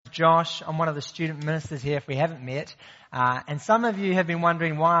Josh. I'm one of the student ministers here if we haven't met. And some of you have been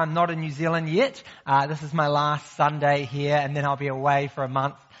wondering why I'm not in New Zealand yet. This is my last Sunday here and then I'll be away for a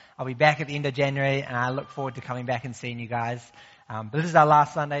month. I'll be back at the end of January and I look forward to coming back and seeing you guys. But this is our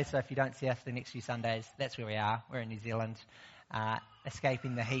last Sunday, so if you don't see us the next few Sundays, that's where we are. We're in New Zealand,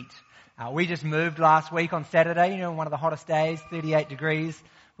 escaping the heat. We just moved last week on Saturday, one of the hottest days, 38 degrees.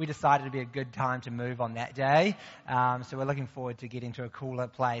 We decided it'd be a good time to move on that day. So we're looking forward to getting to a cooler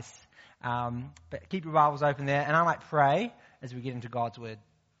place. But keep your Bibles open there, and I might pray as we get into God's Word.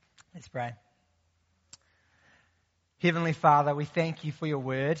 Let's pray. Heavenly Father, we thank you for your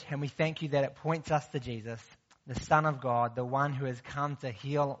Word, and we thank you that it points us to Jesus, the Son of God, the one who has come to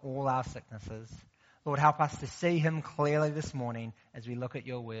heal all our sicknesses. Lord, help us to see him clearly this morning as we look at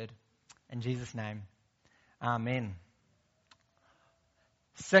your Word. In Jesus' name, Amen.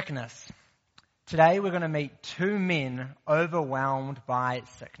 Sickness. Today we're going to meet two men overwhelmed by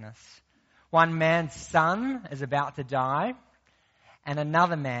sickness. One man's son is about to die, and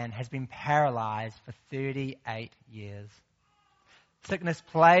another man has been paralyzed for 38 years. Sickness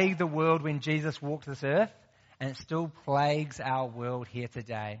plagued the world when Jesus walked this earth, and it still plagues our world here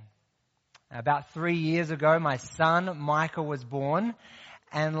today. About 3 years ago, my son Michael was born,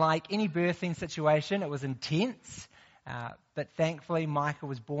 and like any birthing situation, it was intense. But thankfully, Michael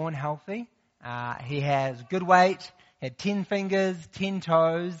was born healthy. He has good weight, had 10 fingers, 10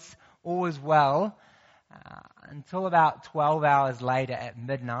 toes, all was well, until about 12 hours later at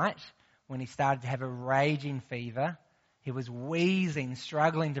midnight, when he started to have a raging fever. He was wheezing,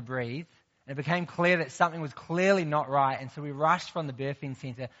 struggling to breathe. And it became clear that something was clearly not right, and so we rushed from the birthing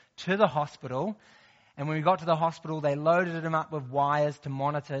centre to the hospital. And when we got to the hospital, they loaded him up with wires to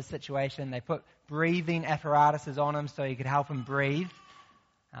monitor his situation. They put breathing apparatuses on him so he could help him breathe.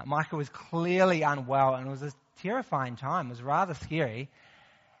 Michael was clearly unwell, and it was a terrifying time. It was rather scary.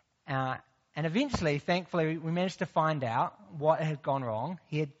 And eventually, thankfully, we managed to find out what had gone wrong.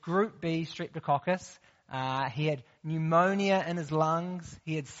 He had Group B streptococcus. He had pneumonia in his lungs.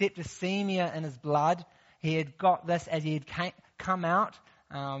 He had septicemia in his blood. He had got this as he had come out.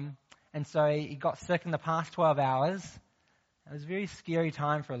 And so he got sick in the past 12 hours. It was a very scary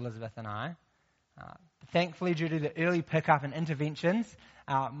time for Elizabeth and I. Thankfully, due to the early pickup and interventions,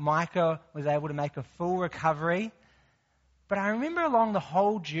 Micah was able to make a full recovery. But I remember along the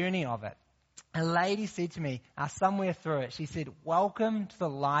whole journey of it, a lady said to me, somewhere through it, she said, "Welcome to the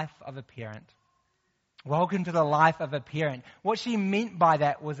life of a parent." Welcome to the life of a parent. What she meant by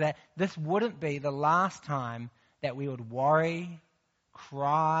that was that this wouldn't be the last time that we would worry,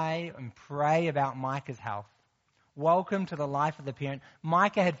 cry, and pray about Micah's health. Welcome to the life of the parent.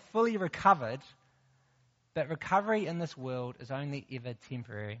 Micah had fully recovered, but recovery in this world is only ever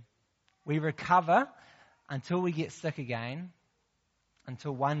temporary. We recover until we get sick again,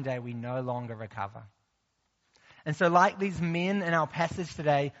 until one day we no longer recover. And so like these men in our passage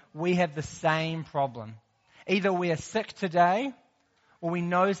today, we have the same problem. Either we are sick today, or we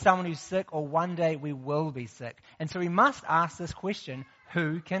know someone who's sick, or one day we will be sick. And so we must ask this question: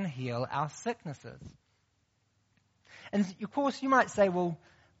 who can heal our sicknesses? And of course you might say, well,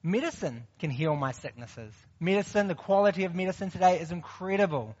 medicine can heal my sicknesses. Medicine, the quality of medicine today is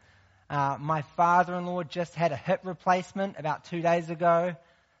incredible. My father-in-law just had a hip replacement about 2 days ago.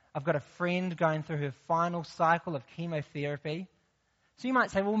 I've got a friend going through her final cycle of chemotherapy. So you might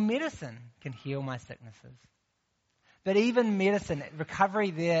say, well, medicine can heal my sicknesses. But even medicine,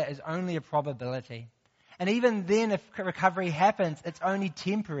 recovery there is only a probability. And even then, if recovery happens, it's only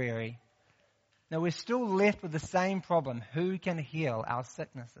temporary. Now, we're still left with the same problem: who can heal our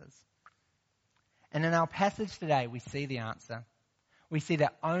sicknesses? And in our passage today, we see the answer. We see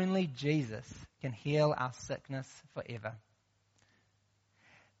that only Jesus can heal our sickness forever.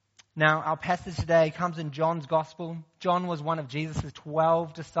 Now, our passage today comes in John's Gospel. John was one of Jesus'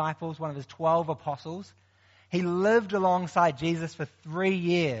 12 disciples, one of his 12 apostles. He lived alongside Jesus for 3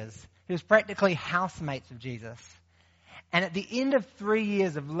 years. He was practically housemates of Jesus. And at the end of 3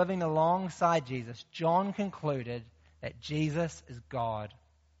 years of living alongside Jesus, John concluded that Jesus is God.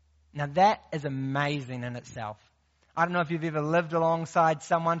 Now that is amazing in itself. I don't know if you've ever lived alongside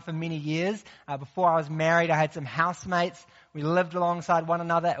someone for many years. Before I was married, I had some housemates. We lived alongside one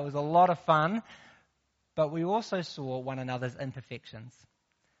another. It was a lot of fun. But we also saw one another's imperfections.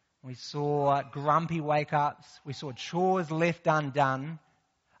 We saw grumpy wake-ups. We saw chores left undone.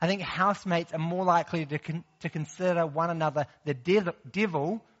 I think housemates are more likely to consider one another the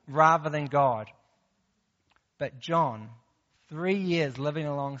devil rather than God. But John, 3 years living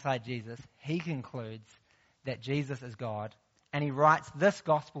alongside Jesus, he concludes that Jesus is God. And he writes this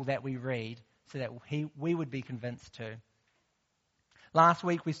gospel that we read so that we would be convinced too. Last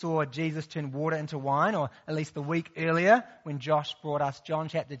week we saw Jesus turn water into wine, or at least the week earlier when Josh brought us John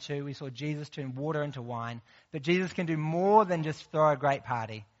chapter 2, we saw Jesus turn water into wine. But Jesus can do more than just throw a great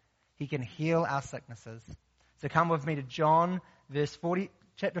party. He can heal our sicknesses. So come with me to John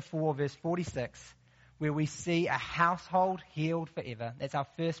chapter 4, verse 46, where we see a household healed forever. That's our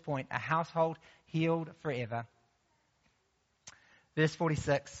first point, a household healed forever. Verse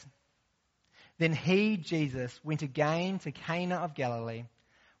 46. Then he, Jesus, went again to Cana of Galilee,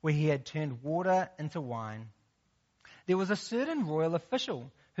 where he had turned water into wine. There was a certain royal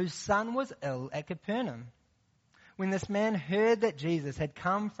official whose son was ill at Capernaum. When this man heard that Jesus had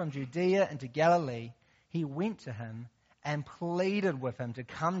come from Judea into Galilee, he went to him and pleaded with him to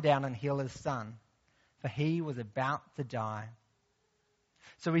come down and heal his son, for he was about to die.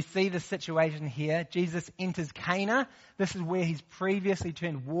 So we see the situation here. Jesus enters Cana. This is where he's previously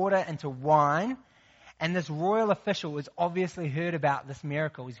turned water into wine. And this royal official has obviously heard about this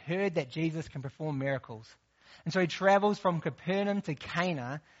miracle. He's heard that Jesus can perform miracles. And so he travels from Capernaum to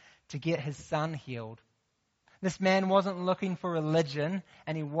Cana to get his son healed. This man wasn't looking for religion,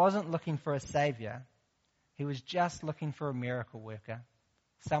 and he wasn't looking for a savior. He was just looking for a miracle worker,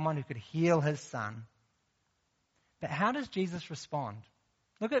 someone who could heal his son. But how does Jesus respond?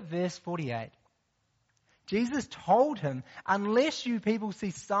 Look at verse 48. Jesus told him, unless you people see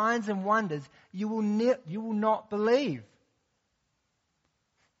signs and wonders, you will not believe.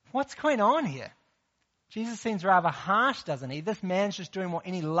 What's going on here? Jesus seems rather harsh, doesn't he? This man's just doing what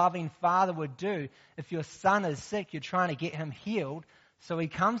any loving father would do. If your son is sick, you're trying to get him healed. So he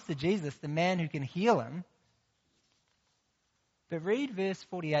comes to Jesus, the man who can heal him. But read verse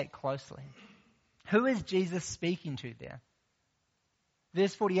 48 closely. Who is Jesus speaking to there?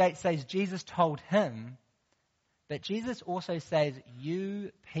 Verse 48 says Jesus told him, but Jesus also says,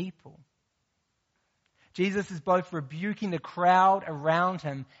 you people. Jesus is both rebuking the crowd around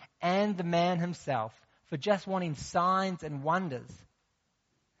him and the man himself for just wanting signs and wonders.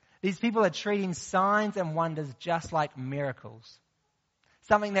 These people are treating signs and wonders just like miracles.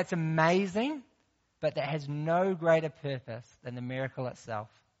 Something that's amazing, but that has no greater purpose than the miracle itself.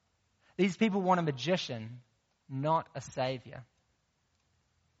 These people want a magician, not a savior.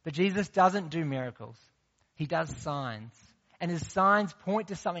 But Jesus doesn't do miracles. He does signs. And his signs point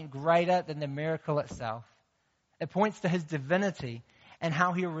to something greater than the miracle itself. It points to his divinity and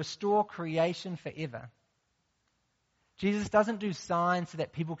how he'll restore creation forever. Jesus doesn't do signs so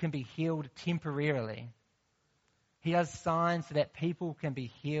that people can be healed temporarily. He does signs so that people can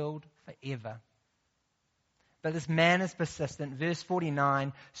be healed forever. But this man is persistent. Verse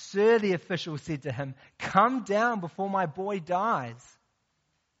 49, Sir, the official said to him, come down before my boy dies.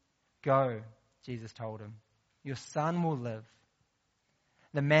 Go, Jesus told him. Your son will live.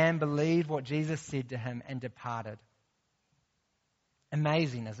 The man believed what Jesus said to him and departed.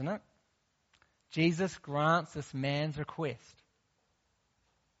 Amazing, isn't it? Jesus grants this man's request.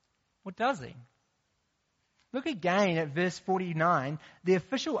 What does he? Look again at verse 49. The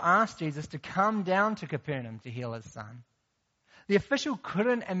official asked Jesus to come down to Capernaum to heal his son. The official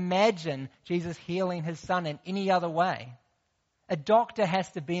couldn't imagine Jesus healing his son in any other way. A doctor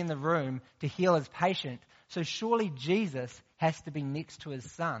has to be in the room to heal his patient, so surely Jesus has to be next to his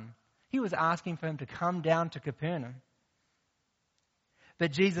son. He was asking for him to come down to Capernaum.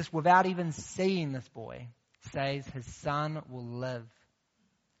 But Jesus, without even seeing this boy, says his son will live.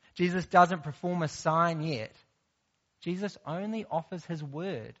 Jesus doesn't perform a sign yet. Jesus only offers his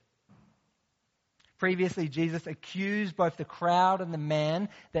word. Previously, Jesus accused both the crowd and the man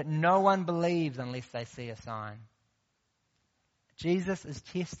that no one believes unless they see a sign. Jesus is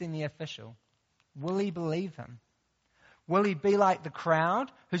testing the official. Will he believe him? Will he be like the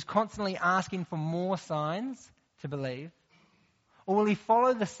crowd who's constantly asking for more signs to believe? Or will he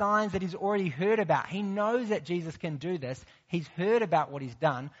follow the signs that he's already heard about? He knows that Jesus can do this. He's heard about what he's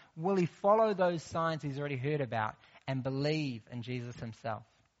done. Will he follow those signs he's already heard about and believe in Jesus himself?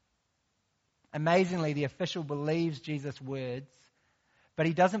 Amazingly, the official believes Jesus' words, but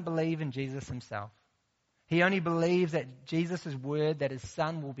he doesn't believe in Jesus himself. He only believes that Jesus' word that his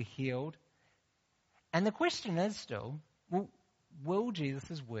son will be healed. And the question is still, will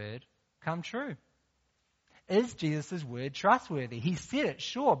Jesus' word come true? Is Jesus' word trustworthy? He said it,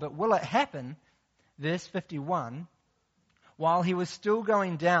 sure, but will it happen? Verse 51, while he was still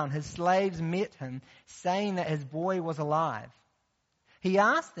going down, his slaves met him, saying that his boy was alive. He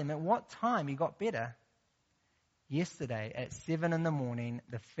asked them at what time he got better. Yesterday at 7 a.m,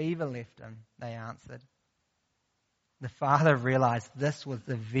 the fever left him, they answered. The father realized this was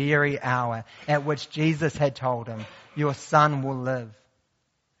the very hour at which Jesus had told him, your son will live.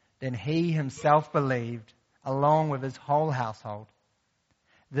 Then he himself believed, along with his whole household.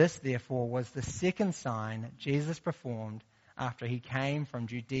 This, therefore, was the second sign that Jesus performed after he came from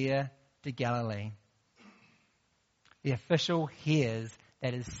Judea to Galilee. The official hears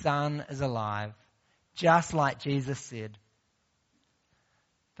that his son is alive, just like Jesus said.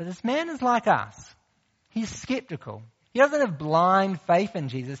 But this man is like us. He's skeptical. He doesn't have blind faith in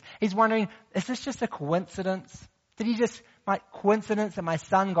Jesus. He's wondering, is this just a coincidence? Coincidence that my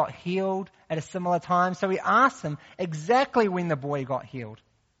son got healed at a similar time? So he asks him exactly when the boy got healed.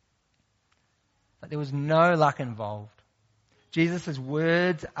 But there was no luck involved. Jesus'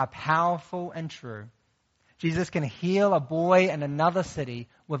 words are powerful and true. Jesus can heal a boy in another city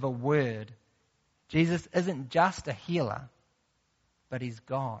with a word. Jesus isn't just a healer, but he's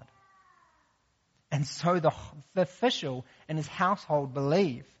God. And so the official and his household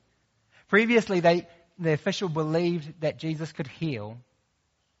believe. Previously, the official believed that Jesus could heal,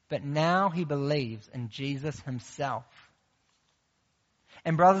 but now he believes in Jesus himself.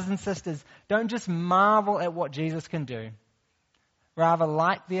 And brothers and sisters, don't just marvel at what Jesus can do. Rather,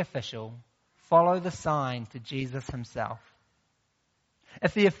 like the official, follow the sign to Jesus himself.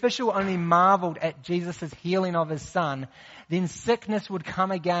 If the official only marveled at Jesus' healing of his son, then sickness would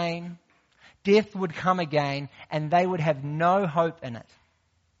come again, death would come again, and they would have no hope in it.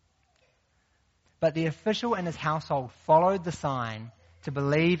 But the official and his household followed the sign to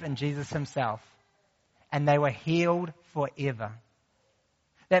believe in Jesus himself, and they were healed forever.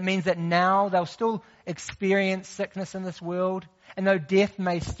 That means that now they'll still experience sickness in this world, and though death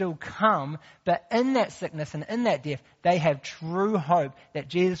may still come, but in that sickness and in that death, they have true hope that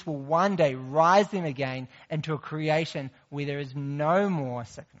Jesus will one day rise them again into a creation where there is no more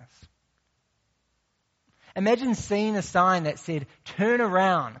sickness. Imagine seeing a sign that said, "Turn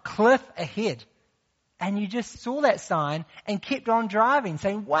around, cliff ahead." And you just saw that sign and kept on driving,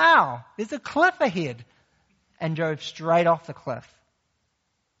 saying, "Wow, there's a cliff ahead," and drove straight off the cliff.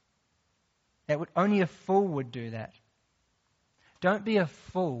 Only a fool would do that. Don't be a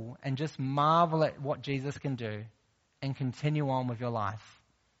fool and just marvel at what Jesus can do and continue on with your life.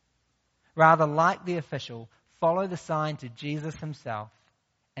 Rather, like the official, follow the sign to Jesus himself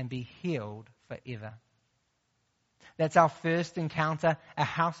and be healed forever. That's our first encounter, a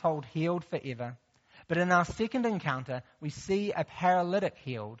household healed forever. But in our second encounter, we see a paralytic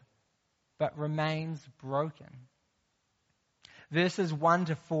healed, but remains broken. Verses 1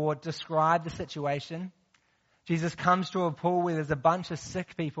 to 4 describe the situation. Jesus comes to a pool where there's a bunch of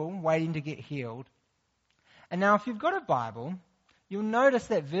sick people waiting to get healed. And now if you've got a Bible, you'll notice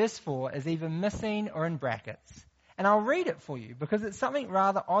that verse 4 is either missing or in brackets. And I'll read it for you because it's something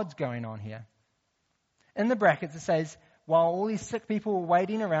rather odd going on here. In the brackets it says, while all these sick people were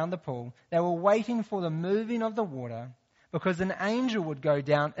waiting around the pool, they were waiting for the moving of the water because an angel would go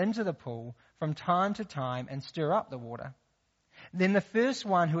down into the pool from time to time and stir up the water. Then the first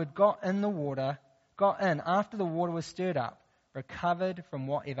one who had got in after the water was stirred up, recovered from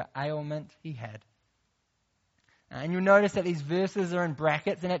whatever ailment he had. And you'll notice that these verses are in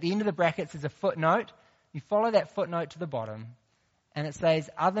brackets, and at the end of the brackets is a footnote. You follow that footnote to the bottom, and it says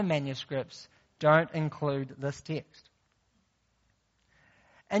other manuscripts don't include this text.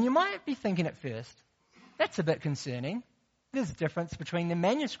 And you might be thinking at first, that's a bit concerning. There's a difference between the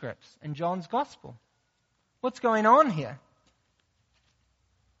manuscripts in John's Gospel. What's going on here?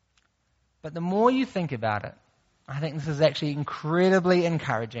 But the more you think about it, I think this is actually incredibly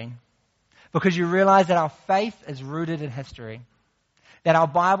encouraging because you realize that our faith is rooted in history. That our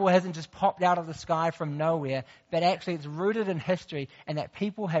Bible hasn't just popped out of the sky from nowhere, but actually it's rooted in history and that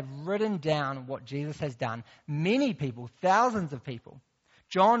people have written down what Jesus has done. Many people, thousands of people.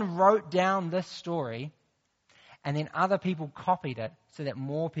 John wrote down this story and then other people copied it so that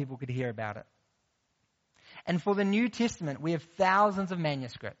more people could hear about it. And for the New Testament, we have thousands of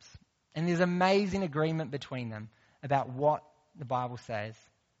manuscripts. And there's amazing agreement between them about what the Bible says.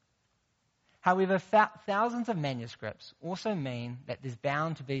 However, thousands of manuscripts also mean that there's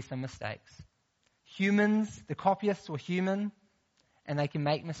bound to be some mistakes. Humans, the copyists were human, and they can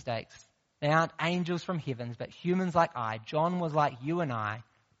make mistakes. They aren't angels from heavens, but humans like I. John was like you and I.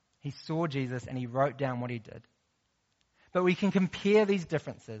 He saw Jesus and he wrote down what he did. But we can compare these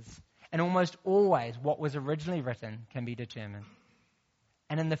differences, and almost always what was originally written can be determined.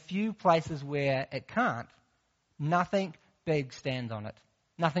 And in the few places where it can't, nothing big stands on it.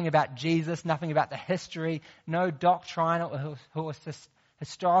 Nothing about Jesus, nothing about the history, no doctrinal or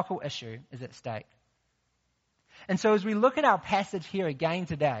historical issue is at stake. And so as we look at our passage here again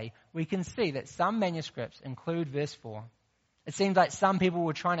today, we can see that some manuscripts include verse 4. It seems like some people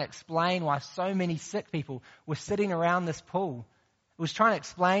were trying to explain why so many sick people were sitting around this pool. It was trying to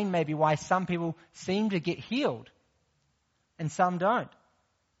explain maybe why some people seem to get healed and some don't.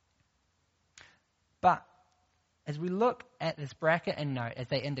 But as we look at this bracket and note, as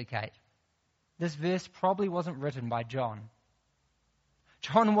they indicate, this verse probably wasn't written by John.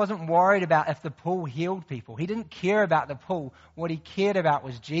 John wasn't worried about if the pool healed people. He didn't care about the pool. What he cared about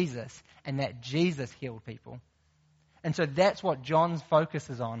was Jesus, and that Jesus healed people. And so that's what John's focus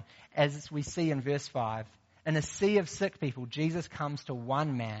is on, as we see in verse 5. In a sea of sick people, Jesus comes to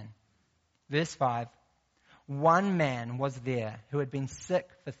one man. Verse 5, one man was there who had been sick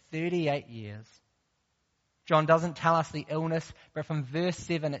for 38 years. John doesn't tell us the illness, but from verse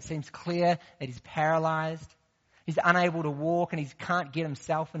 7 it seems clear that he's paralyzed. He's unable to walk and he can't get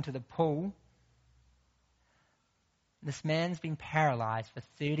himself into the pool. This man's been paralyzed for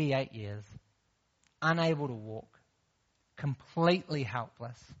 38 years, unable to walk, completely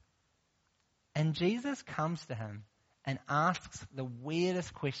helpless. And Jesus comes to him and asks the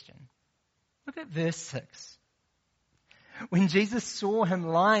weirdest question. Look at verse 6. When Jesus saw him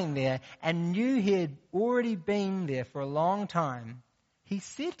lying there and knew he had already been there for a long time, he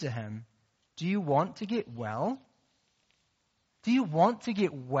said to him, "Do you want to get well?" Do you want to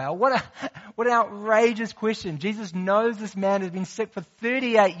get well? What an outrageous question. Jesus knows this man has been sick for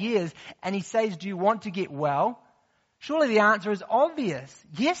 38 years and he says, "Do you want to get well?" Surely the answer is obvious.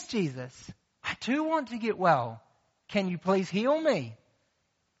 Yes, Jesus, I do want to get well. Can you please heal me?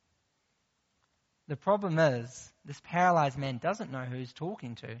 The problem is, this paralyzed man doesn't know who he's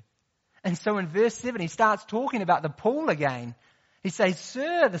talking to. And so in verse 7, he starts talking about the pool again. He says,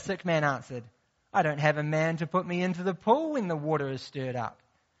 "Sir," the sick man answered, "I don't have a man to put me into the pool when the water is stirred up.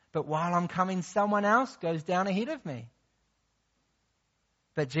 But while I'm coming, someone else goes down ahead of me."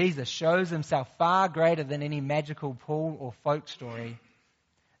 But Jesus shows himself far greater than any magical pool or folk story.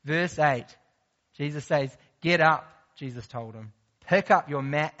 Verse 8, Jesus says, "Get up," Jesus told him. "Pick up your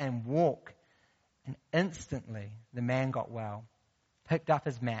mat and walk." And instantly the man got well, picked up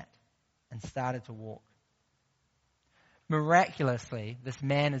his mat, and started to walk. Miraculously, this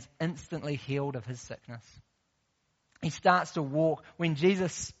man is instantly healed of his sickness. He starts to walk. When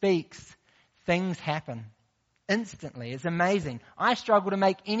Jesus speaks, things happen instantly. It's amazing. I struggle to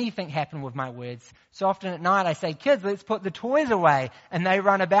make anything happen with my words. So often at night I say, "Kids, let's put the toys away." And they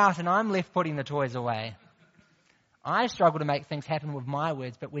run about and I'm left putting the toys away. I struggle to make things happen with my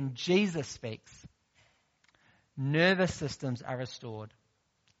words, but when Jesus speaks, nervous systems are restored.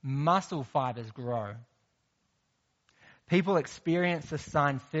 Muscle fibers grow. People experience this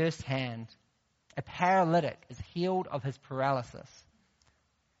sign firsthand. A paralytic is healed of his paralysis.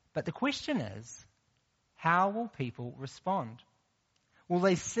 But the question is, how will people respond? Will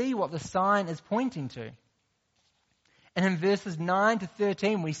they see what the sign is pointing to? And in verses 9 to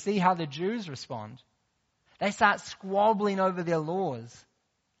 13, we see how the Jews respond. They start squabbling over their laws.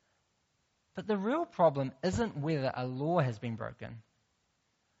 But the real problem isn't whether a law has been broken.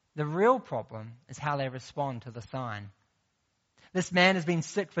 The real problem is how they respond to the sign. This man has been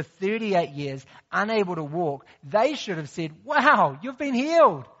sick for 38 years, unable to walk. They should have said, "Wow, you've been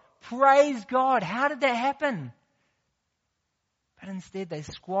healed. Praise God. How did that happen?" But instead they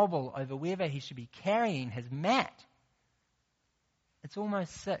squabble over whether he should be carrying his mat. It's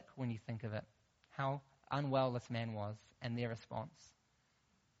almost sick when you think of it, how unwell this man was and their response.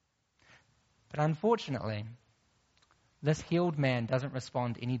 But unfortunately, this healed man doesn't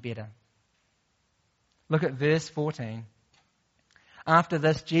respond any better. Look at verse 14. After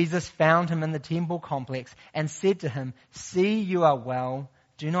this, Jesus found him in the temple complex and said to him, "See, you are well.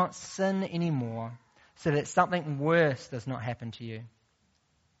 Do not sin anymore, so that something worse does not happen to you."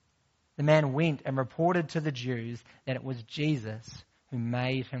 The man went and reported to the Jews that it was Jesus who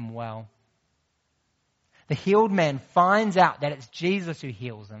made him well. The healed man finds out that it's Jesus who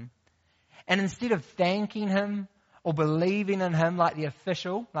heals him. And instead of thanking him or believing in him like the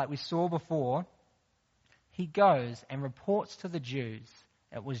official, like we saw before, he goes and reports to the Jews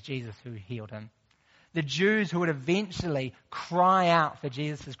it was Jesus who healed him. The Jews who would eventually cry out for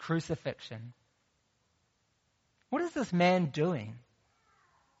Jesus' crucifixion. What is this man doing?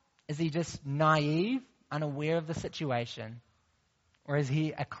 Is he just naive, unaware of the situation? Or is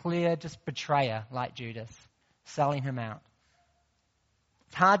he a clear just betrayer like Judas, selling him out?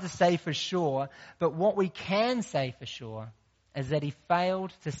 It's hard to say for sure, but what we can say for sure is that he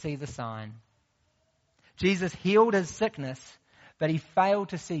failed to see the sign. Jesus healed his sickness, but he failed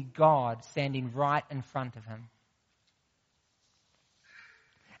to see God standing right in front of him.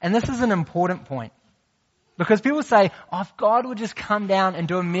 And this is an important point, because people say, "Oh, if God would just come down and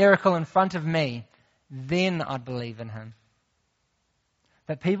do a miracle in front of me, then I'd believe in him."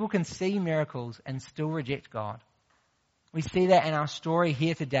 But people can see miracles and still reject God. We see that in our story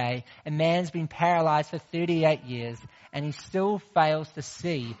here today. A man's been paralyzed for 38 years and he still fails to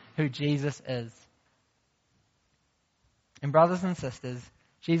see who Jesus is. And brothers and sisters,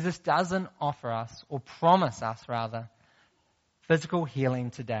 Jesus doesn't offer us, or promise us rather, physical healing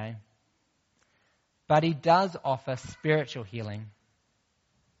today. But he does offer spiritual healing.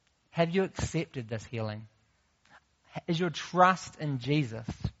 Have you accepted this healing? Is your trust in Jesus?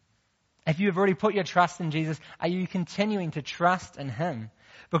 If you have already put your trust in Jesus, are you continuing to trust in him?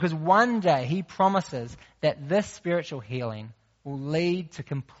 Because one day he promises that this spiritual healing will lead to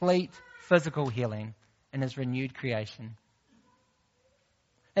complete physical healing in his renewed creation.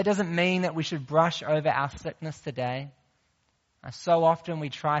 It doesn't mean that we should brush over our sickness today. So often we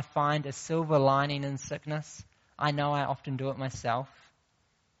try to find a silver lining in sickness. I know I often do it myself.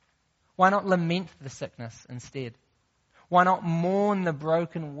 Why not lament the sickness instead? Why not mourn the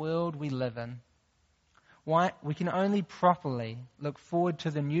broken world we live in? Why we can only properly look forward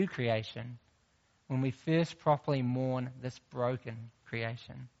to the new creation when we first properly mourn this broken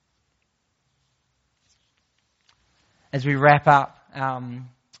creation. As we wrap up,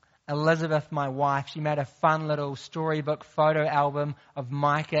 Elizabeth, my wife, she made a fun little storybook photo album of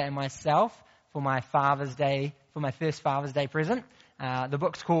Micah and myself for my Father's Day, for my first Father's Day present. The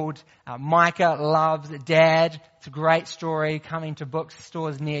book's called Micah Loves Dad. It's a great story coming to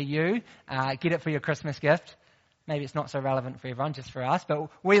bookstores near you. Get it for your Christmas gift. Maybe it's not so relevant for everyone, just for us, but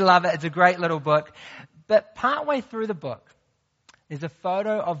we love it. It's a great little book. But partway through the book, there's a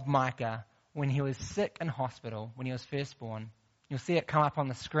photo of Micah when he was sick in hospital, when he was first born. You'll see it come up on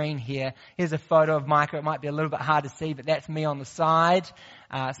the screen here. Here's a photo of Micah. It might be a little bit hard to see, but that's me on the side.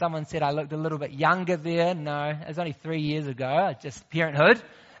 Someone said I looked a little bit younger there. No, it was only 3 years ago, just parenthood.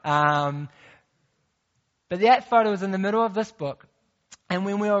 But that photo was in the middle of this book. And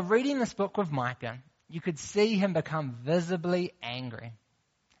when we were reading this book with Micah, you could see him become visibly angry.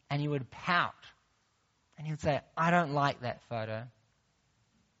 And he would pout. And he would say, I don't like that photo.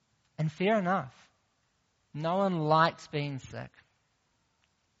 And fair enough. No one likes being sick.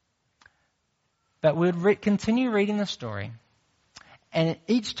 But we'd continue reading the story. And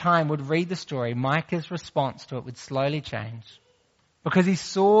each time we'd read the story, Micah's response to it would slowly change. Because he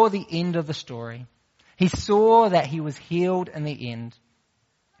saw the end of the story. He saw that he was healed in the end.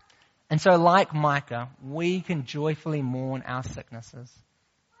 And so like Micah, we can joyfully mourn our sicknesses.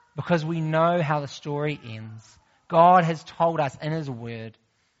 Because we know how the story ends. God has told us in his word.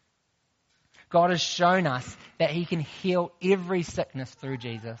 God has shown us that he can heal every sickness through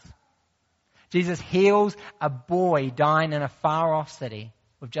Jesus. Jesus heals a boy dying in a far-off city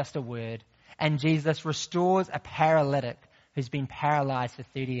with just a word. And Jesus restores a paralytic who's been paralyzed for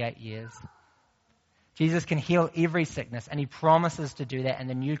 38 years. Jesus can heal every sickness, and he promises to do that in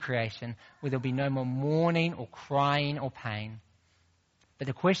the new creation where there'll be no more mourning or crying or pain. But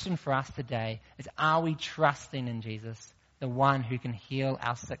the question for us today is, are we trusting in Jesus, the one who can heal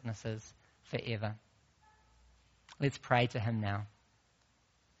our sicknesses forever? Let's pray to him now.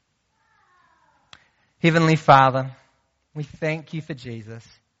 Heavenly Father, we thank you for Jesus,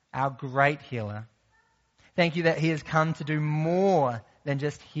 our great healer. Thank you that he has come to do more than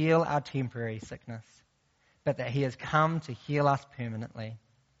just heal our temporary sickness, but that he has come to heal us permanently.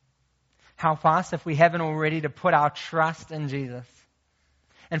 Help us, if we haven't already, to put our trust in Jesus.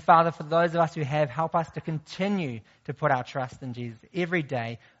 And Father, for those of us who have, help us to continue to put our trust in Jesus every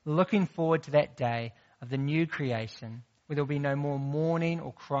day, looking forward to that day of the new creation, where there will be no more mourning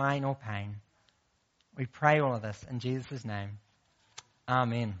or crying or pain. We pray all of this in Jesus' name.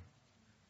 Amen.